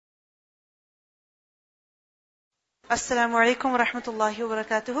السلام عليكم ورحمة الله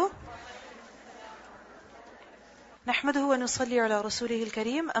وبركاته. نحمده ونصلي على رسوله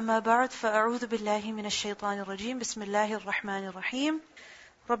الكريم. أما بعد فأعوذ بالله من الشيطان الرجيم. بسم الله الرحمن الرحيم.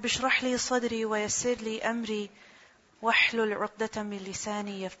 رب اشرح لي صدري ويسر لي أمري واحلل عقدة من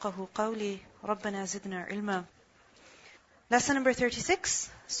لساني يفقه قولي. ربنا زدنا علما. Lesson number 36,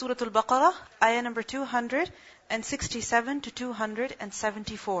 Surah Al-Baqarah, ayah number 267 to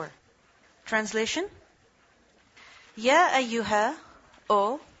 274. Translation: Ya ayyuha,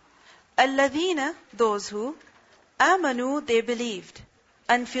 O, alladhina, those who, amanu, they believed,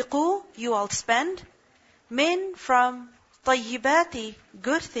 anfiqu, you all spend, min, from, tayyibati,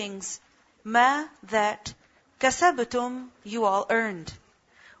 good things, ma, that, kasabtum, you all earned,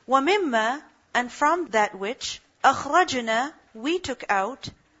 wa mimma, and from that which, akhrajna, we took out,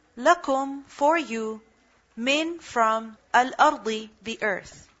 lakum, for you, min, from, al-ardi, the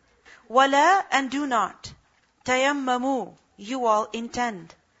earth, wala, and do not, tayammamu, you all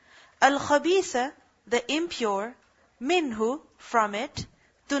intend, al-khabitha, the impure, minhu, from it,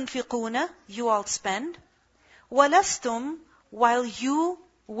 tunfiquna, you all spend, walastum, while you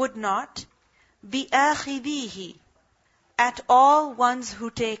would not, bi'akhidihi, at all ones who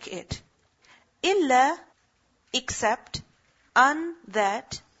take it, illa, except, an,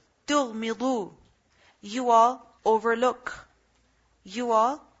 that, tughmidu, you all overlook, you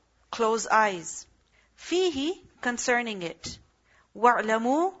all close eyes, fihi, concerning it,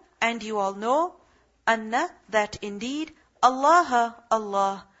 wa'lamu, and you all know, anna, that indeed, Allah,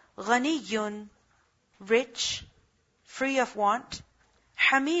 Allah, ghaniyun, rich, free of want,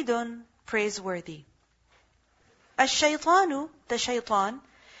 hamidun, praiseworthy. Ash-shaytanu, the shaytan,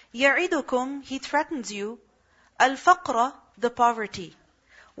 ya'idukum, he threatens you, al-faqra, the poverty,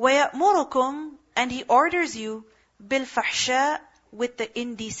 wa ya'murukum, and he orders you, bil-fahsha, with the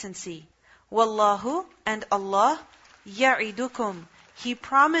indecency. Wallahu, and Allah, ya'idukum, He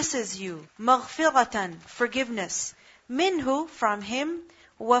promises you, maghfiratan, forgiveness, minhu, from Him,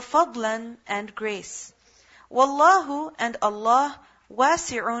 wa fadlan, and grace. Wallahu, and Allah,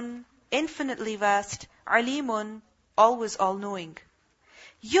 wasi'un, infinitely vast, alimun, always all-knowing.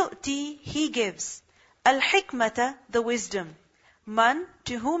 Yu'ti, He gives, al-hikmata, the wisdom, man,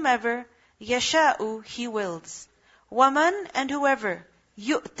 to whomever, yasha'u, He wills. Waman, and whoever,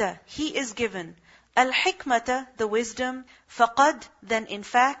 yu'ta, he is given, al-hikmata, the wisdom, faqad, then in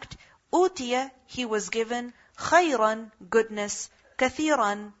fact, utiya, he was given, khayran, goodness,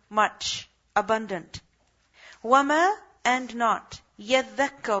 kathiran, much, abundant. Wama, and not,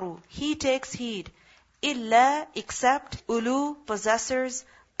 yadhakkaru, he takes heed, illa, except, ulu, possessors,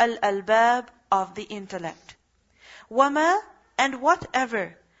 al-albab, of the intellect. Wama, and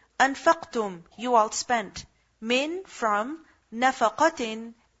whatever, anfaqtum, you all spent, min, from,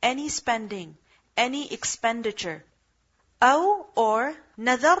 nafaqatin, any spending, any expenditure. Aw, or,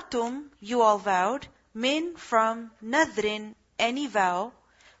 nadartum, you all vowed, min, from, nadrin, any vow.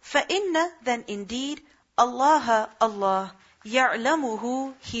 Fa'inna, then indeed, Allah, Allah,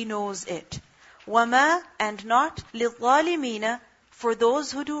 ya'lamuhu, He knows it. Wama, and not, lidhalimina, for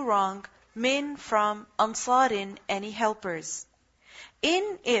those who do wrong, min, from, ansarin, any helpers.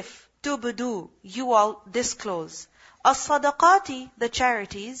 In, if, tubdu, you all disclose, as-sadaqati, the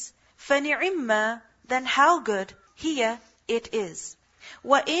charities, فَنِعِمَّا, then how good, hiya, it is.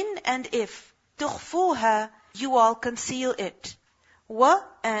 Wa in, and if, tukhfuha, you all conceal it. Wa,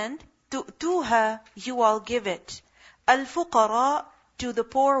 and, tu'tuha, you all give it. Al-fuqara, to the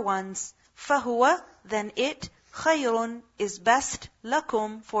poor ones. Fahuwa, then it, khayrun, is best,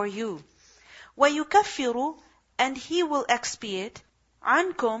 lakum, for you. Wa yukaffiru, and He will expiate,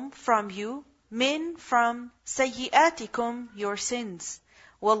 ankum, from you, min, from, sayyiatikum, your sins.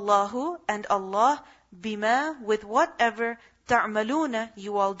 Wallahu, and Allah, bima, with whatever, ta'maluna,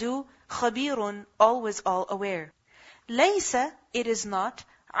 you all do, khabirun, always all aware. Laysa, it is not,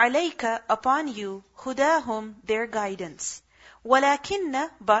 alayka, upon you, hudahum, their guidance. Walakinna,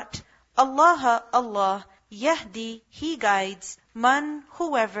 but, Allah, Allah, yahdi, He guides, man,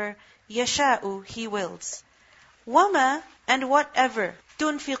 whoever, yasha'u, He wills. Wama, and whatever,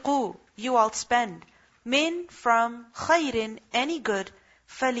 tunfiqu, you all spend, min, from, khayrin, any good,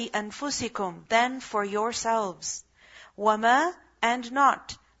 fali anfusikum, then for yourselves. Wama, and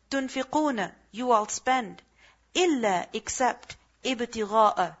not, tunfiquna, you all spend, illa, except,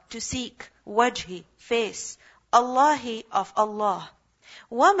 ibtigha'a, to seek, wajhi, face, Allahi, of Allah.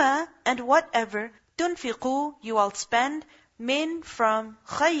 Wama, and whatever, tunfiqu, you all spend, min, from,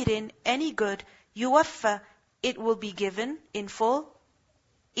 khayrin, any good, yuwaffa, it will be given in full,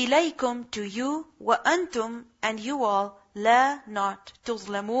 ilaykum, to you, wa antum, and you all, la, not,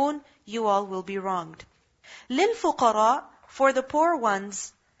 tuzlamun, you all will be wronged. للفقراء, for the poor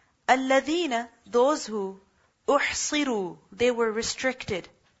ones, الذين, those who, أحصروا, they were restricted,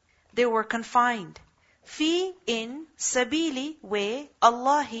 they were confined, في, in, سبيل, way,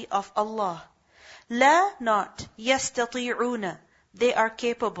 Allahi, of Allah, لا, not, يستطيعون, they are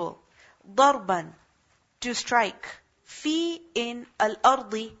capable, ضربا, to strike, في, in,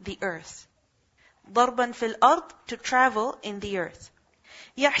 الأرض, the earth, ضربا في الأرض, to travel in the earth.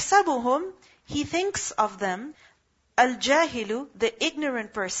 يحسبهم, he thinks of them, الجاهل, the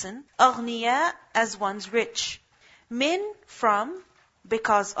ignorant person, أغنياء, as one's rich, min, from,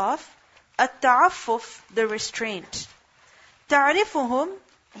 because of, التعفف, the restraint. تعرفهم,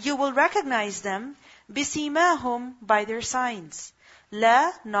 you will recognize them, بسيماهم, by their signs.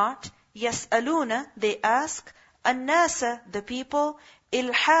 لا, not, يسألون, they ask, الناس, the people,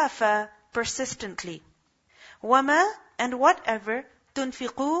 إلحافا, persistently. وما, and whatever,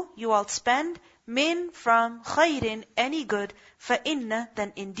 تنفقوا, you all spend, min, from, خير, any good, فإن,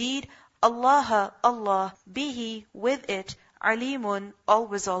 then indeed, Allah, Allah, bihi, with it, alimun,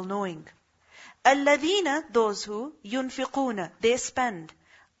 always all-knowing. الذين, those who, ينفقون, they spend,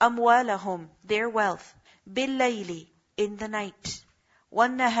 أموالهم, their wealth, بالليل, in the night,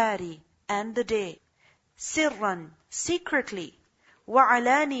 والنهار, and the day, سرا, secretly,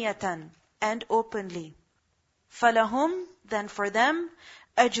 وعلانية, and openly. فلهم, then for them,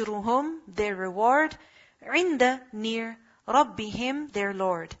 أجرهم, their reward, عند, near, ربهم, their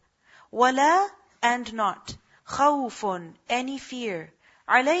Lord. ولا, and not, خوف, any fear,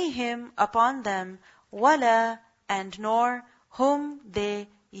 عليهم, upon them, ولا, and nor, whom, they,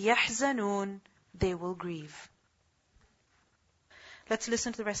 يحزنون, they will grieve. Let's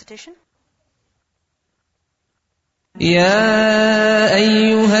listen to the recitation. يا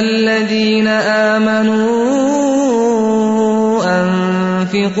أيها الذين آمنوا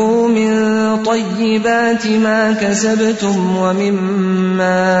أنفقوا من طيبات ما كسبتم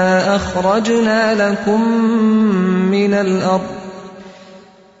ومما أخرجنا لكم من الأرض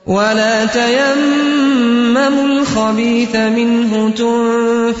ولا تيمموا الخبيث منه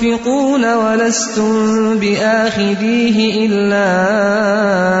تنفقون ولستم بآخذيه إلا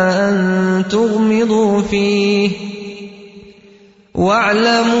أن تغمضوا فيه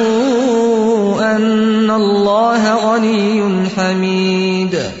واعلموا أن الله غني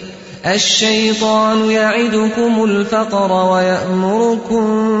حميد الشيطان يعدكم الفقر ويأمركم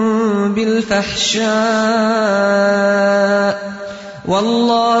بالفحشاء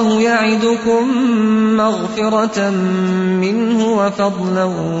والله يعدكم مغفرة منه وفضلا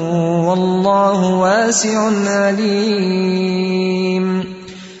والله واسع عليم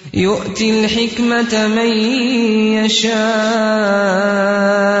يؤتي الحكمة من يشاء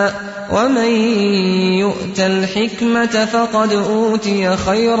ومن يؤت الحكمة فقد أوتي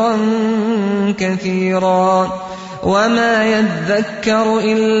خيرا كثيرا وما يذكر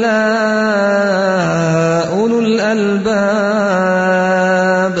إلا أولو الألباب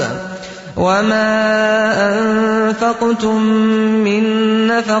وما أنفقتم من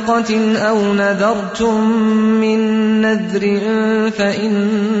نفقة أو نذرتم من نذر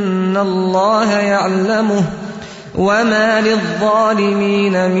فإن الله يعلمه وما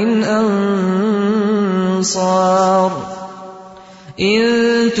للظالمين من أنصار إن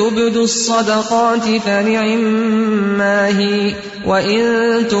تبدوا الصدقات فنعما هي وإن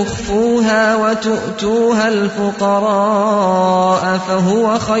تخفوها وتؤتوها الفقراء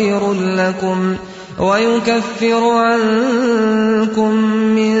فهو خير لكم ويكفر عنكم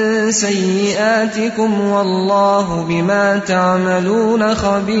من سيئاتكم والله بما تعملون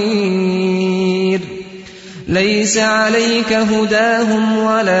خبير ليس عليك هداهم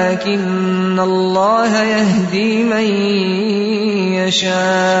ولكن الله يهدي من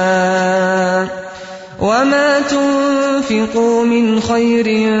يشاء وما تنفقوا من خير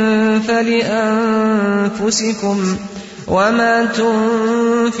فلأنفسكم وما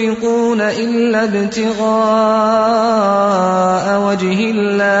تنفقون إلا ابتغاء وجه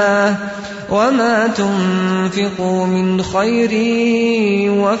الله وما تنفقوا من خير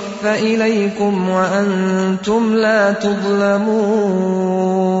يوفى إليكم وأنتم لا تظلمون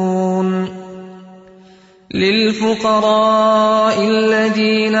للفقراء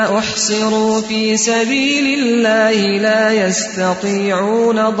الذين أحصروا في سبيل الله لا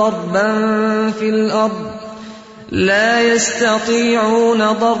يستطيعون ضربا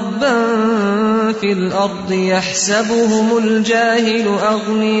في الأرض يحسبهم الجاهل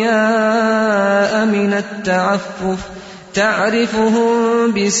أغنياء من التعفف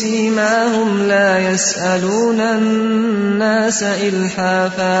تعرفهم بسيماهم لا يسألون الناس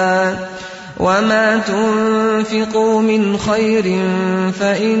إلحافا وما تنفقوا من خير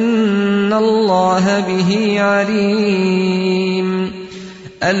فإن إِنَّ اللَّهَ بِهِ عَلِيمٌ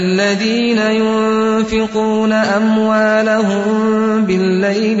الَّذِينَ يُنْفِقُونَ أَمْوَالَهُمْ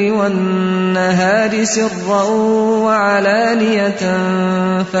بِاللَّيْلِ وَالنَّهَارِ سِرًّا وَعَلَانِيَةً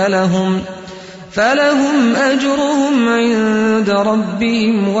فَلَهُمْ أَجْرُهُمْ عِندَ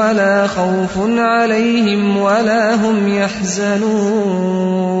رَبِّهِمْ وَلَا خَوْفٌ عَلَيْهِمْ وَلَا هُمْ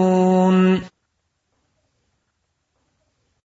يَحْزَنُونَ